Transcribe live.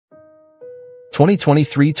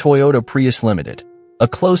2023 Toyota Prius Limited. A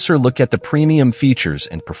closer look at the premium features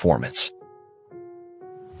and performance.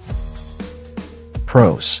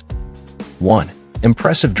 Pros. 1.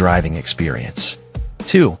 Impressive driving experience.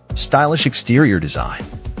 2. Stylish exterior design.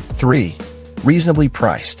 3. Reasonably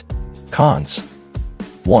priced. Cons.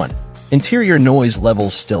 1. Interior noise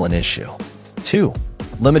levels still an issue. 2.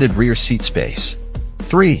 Limited rear seat space.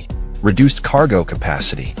 3. Reduced cargo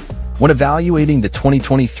capacity. When evaluating the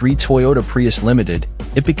 2023 Toyota Prius Limited,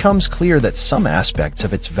 it becomes clear that some aspects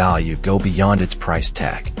of its value go beyond its price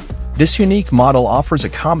tag. This unique model offers a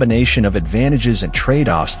combination of advantages and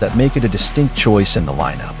trade-offs that make it a distinct choice in the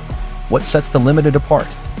lineup. What sets the Limited apart?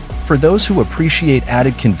 For those who appreciate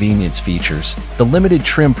added convenience features, the Limited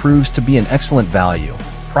trim proves to be an excellent value,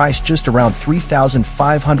 priced just around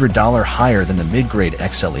 $3,500 higher than the mid-grade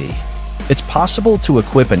XLE. It's possible to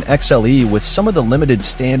equip an XLE with some of the Limited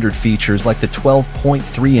standard features like the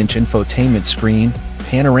 12.3-inch infotainment screen,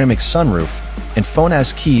 panoramic sunroof, and phone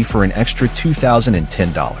as key for an extra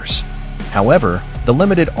 $2,010. However, the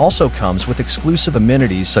Limited also comes with exclusive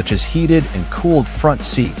amenities such as heated and cooled front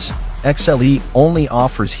seats. XLE only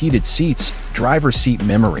offers heated seats, driver seat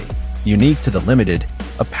memory, unique to the Limited,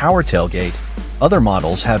 a power tailgate. Other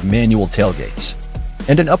models have manual tailgates,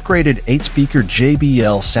 and an upgraded 8-speaker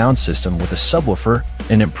JBL sound system with a subwoofer,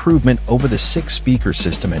 an improvement over the 6-speaker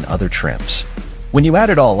system and other trims. When you add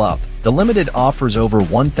it all up, the Limited offers over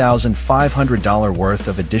 $1,500 worth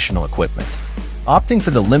of additional equipment. Opting for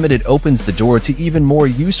the Limited opens the door to even more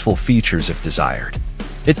useful features if desired.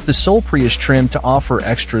 It's the sole Prius trim to offer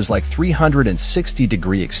extras like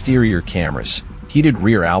 360-degree exterior cameras, heated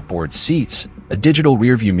rear outboard seats, a digital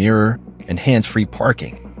rearview mirror, and hands-free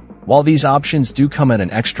parking. While these options do come at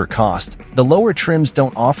an extra cost, the lower trims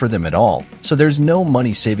don't offer them at all, so there's no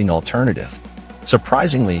money-saving alternative.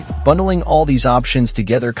 Surprisingly, bundling all these options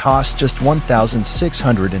together costs just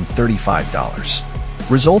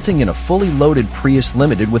 $1,635, resulting in a fully loaded Prius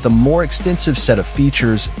Limited with a more extensive set of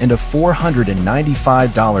features and a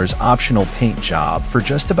 $495 optional paint job for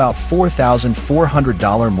just about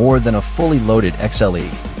 $4,400 more than a fully loaded XLE.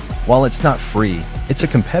 While it's not free, it's a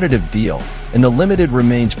competitive deal, and the Limited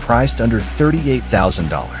remains priced under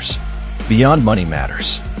 $38,000. Beyond money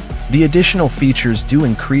matters. The additional features do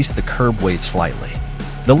increase the curb weight slightly.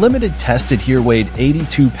 The Limited tested here weighed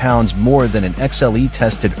 82 pounds more than an XLE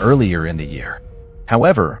tested earlier in the year.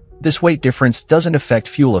 However, this weight difference doesn't affect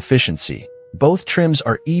fuel efficiency. Both trims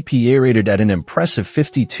are EPA rated at an impressive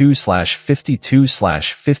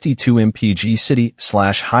 52/52/52 mpg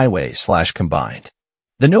city/highway/combined.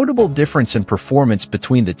 The notable difference in performance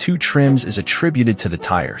between the two trims is attributed to the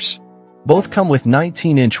tires. Both come with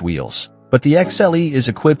 19-inch wheels, but the XLE is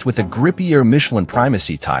equipped with a grippier Michelin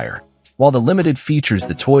Primacy tire, while the Limited features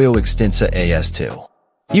the Toyo Extensa AS2.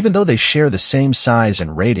 Even though they share the same size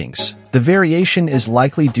and ratings, the variation is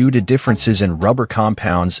likely due to differences in rubber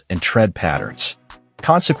compounds and tread patterns.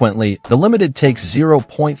 Consequently, the Limited takes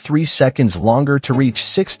 0.3 seconds longer to reach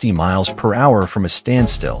 60 miles per hour from a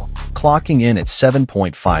standstill, clocking in at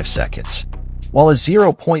 7.5 seconds. While a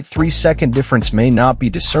 0.3-second difference may not be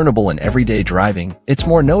discernible in everyday driving, it's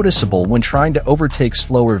more noticeable when trying to overtake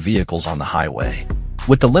slower vehicles on the highway,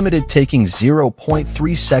 with the Limited taking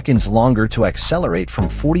 0.3 seconds longer to accelerate from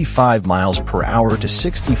 45 miles per hour to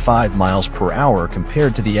 65 miles per hour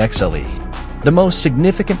compared to the XLE. The most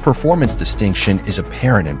significant performance distinction is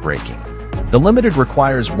apparent in braking. The Limited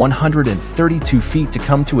requires 132 feet to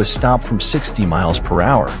come to a stop from 60 miles per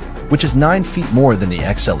hour, which is 9 feet more than the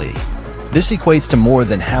XLE. This equates to more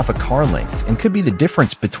than half a car length and could be the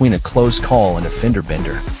difference between a close call and a fender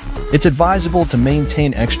bender. It's advisable to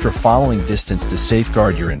maintain extra following distance to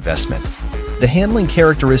safeguard your investment. The handling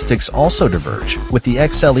characteristics also diverge, with the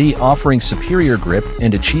XLE offering superior grip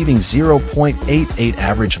and achieving 0.88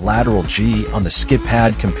 average lateral G on the skid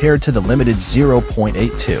pad compared to the Limited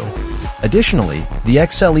 0.82. Additionally, the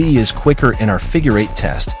XLE is quicker in our figure 8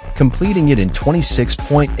 test, completing it in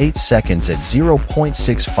 26.8 seconds at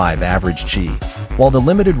 0.65 average G, while the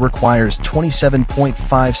Limited requires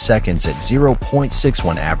 27.5 seconds at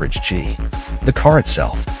 0.61 average G. The car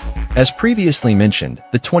itself. As previously mentioned,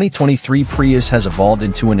 the 2023 Prius has evolved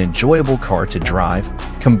into an enjoyable car to drive,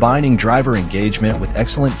 combining driver engagement with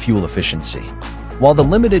excellent fuel efficiency. While the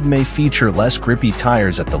Limited may feature less grippy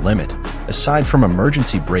tires at the limit, aside from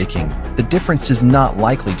emergency braking, the difference is not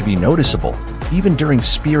likely to be noticeable, even during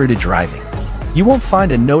spirited driving. You won't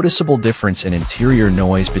find a noticeable difference in interior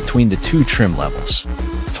noise between the two trim levels.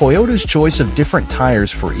 Toyota's choice of different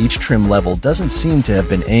tires for each trim level doesn't seem to have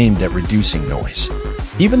been aimed at reducing noise.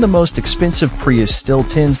 Even the most expensive Prius still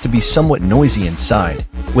tends to be somewhat noisy inside,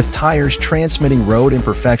 with tires transmitting road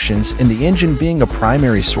imperfections and the engine being a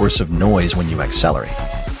primary source of noise when you accelerate.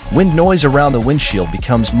 Wind noise around the windshield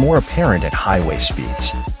becomes more apparent at highway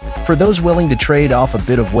speeds. For those willing to trade off a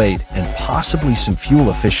bit of weight and possibly some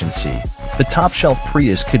fuel efficiency, the top-shelf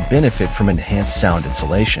Prius could benefit from enhanced sound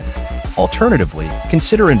insulation. Alternatively,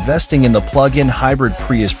 consider investing in the plug-in hybrid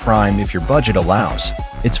Prius Prime if your budget allows.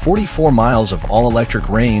 Its 44 miles of all-electric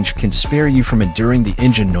range can spare you from enduring the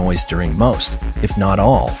engine noise during most, if not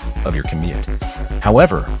all, of your commute.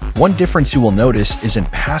 However, one difference you will notice is in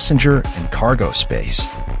passenger and cargo space.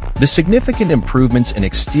 The significant improvements in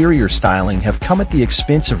exterior styling have come at the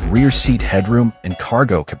expense of rear seat headroom and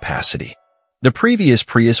cargo capacity. The previous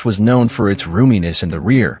Prius was known for its roominess in the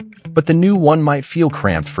rear, but the new one might feel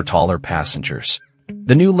cramped for taller passengers.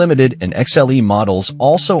 The new Limited and XLE models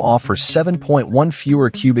also offer 7.1 fewer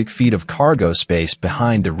cubic feet of cargo space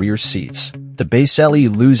behind the rear seats. The base LE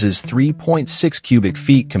loses 3.6 cubic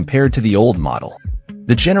feet compared to the old model.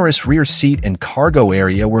 The generous rear seat and cargo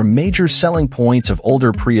area were major selling points of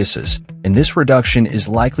older Priuses, and this reduction is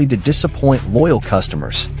likely to disappoint loyal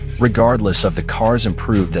customers, regardless of the car's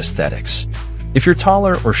improved aesthetics. If you're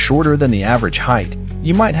taller or shorter than the average height,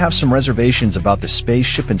 you might have some reservations about the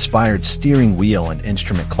spaceship-inspired steering wheel and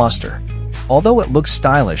instrument cluster. Although it looks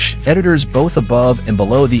stylish, editors both above and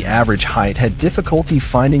below the average height had difficulty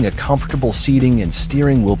finding a comfortable seating and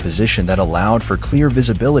steering wheel position that allowed for clear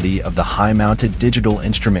visibility of the high-mounted digital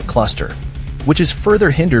instrument cluster, which is further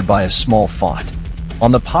hindered by a small font.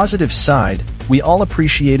 On the positive side, we all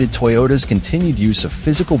appreciated Toyota's continued use of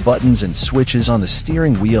physical buttons and switches on the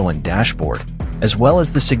steering wheel and dashboard, as well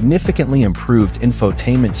as the significantly improved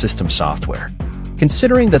infotainment system software.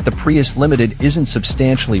 Considering that the Prius Limited isn't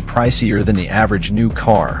substantially pricier than the average new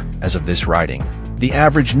car, as of this writing, the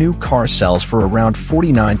average new car sells for around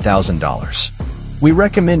 $49,000. We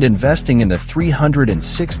recommend investing in the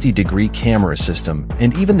 360-degree camera system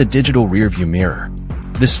and even the digital rearview mirror.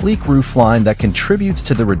 The sleek roofline that contributes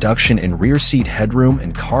to the reduction in rear seat headroom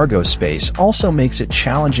and cargo space also makes it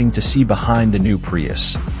challenging to see behind the new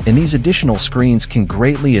Prius, and these additional screens can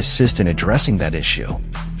greatly assist in addressing that issue.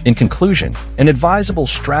 In conclusion, an advisable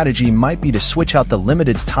strategy might be to switch out the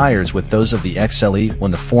Limited's tires with those of the XLE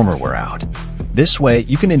when the former wear out. This way,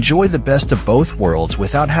 you can enjoy the best of both worlds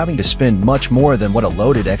without having to spend much more than what a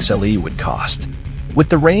loaded XLE would cost. With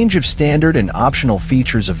the range of standard and optional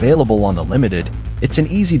features available on the Limited, it's an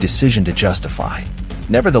easy decision to justify.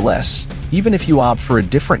 Nevertheless, even if you opt for a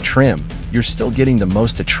different trim, you're still getting the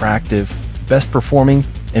most attractive, best performing,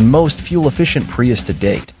 and most fuel-efficient Prius to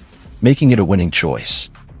date, making it a winning choice.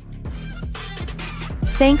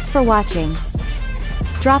 Thanks for watching.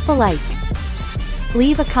 Drop a like,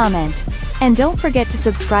 leave a comment, and don't forget to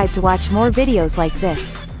subscribe to watch more videos like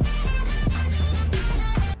this.